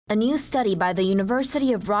A new study by the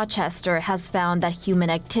University of Rochester has found that human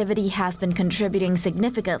activity has been contributing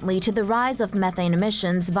significantly to the rise of methane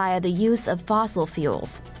emissions via the use of fossil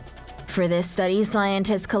fuels. For this study,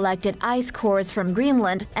 scientists collected ice cores from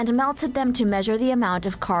Greenland and melted them to measure the amount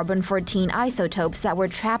of carbon-14 isotopes that were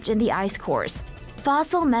trapped in the ice cores.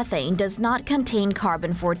 Fossil methane does not contain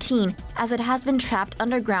carbon-14 as it has been trapped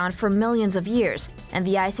underground for millions of years, and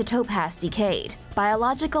the isotope has decayed.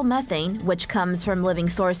 Biological methane, which comes from living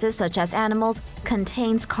sources such as animals,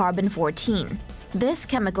 contains carbon-14. This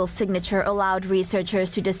chemical signature allowed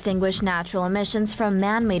researchers to distinguish natural emissions from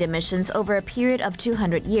man-made emissions over a period of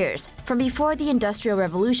 200 years, from before the Industrial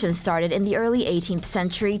Revolution started in the early 18th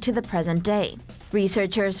century to the present day.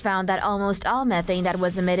 Researchers found that almost all methane that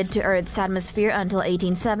was emitted to Earth's atmosphere until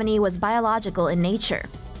 1870 was biological in nature.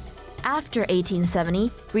 After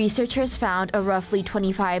 1870, researchers found a roughly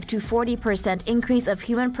 25 to 40% increase of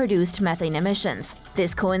human-produced methane emissions.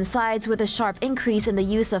 This coincides with a sharp increase in the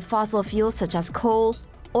use of fossil fuels such as coal,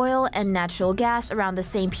 oil, and natural gas around the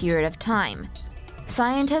same period of time.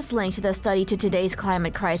 Scientists linked the study to today's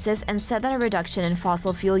climate crisis and said that a reduction in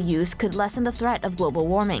fossil fuel use could lessen the threat of global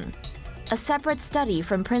warming. A separate study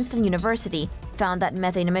from Princeton University found that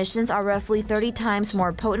methane emissions are roughly 30 times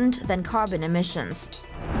more potent than carbon emissions.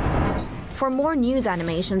 For more news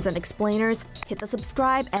animations and explainers, hit the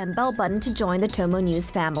subscribe and bell button to join the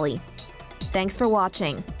TomoNews family. Thanks for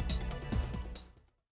watching.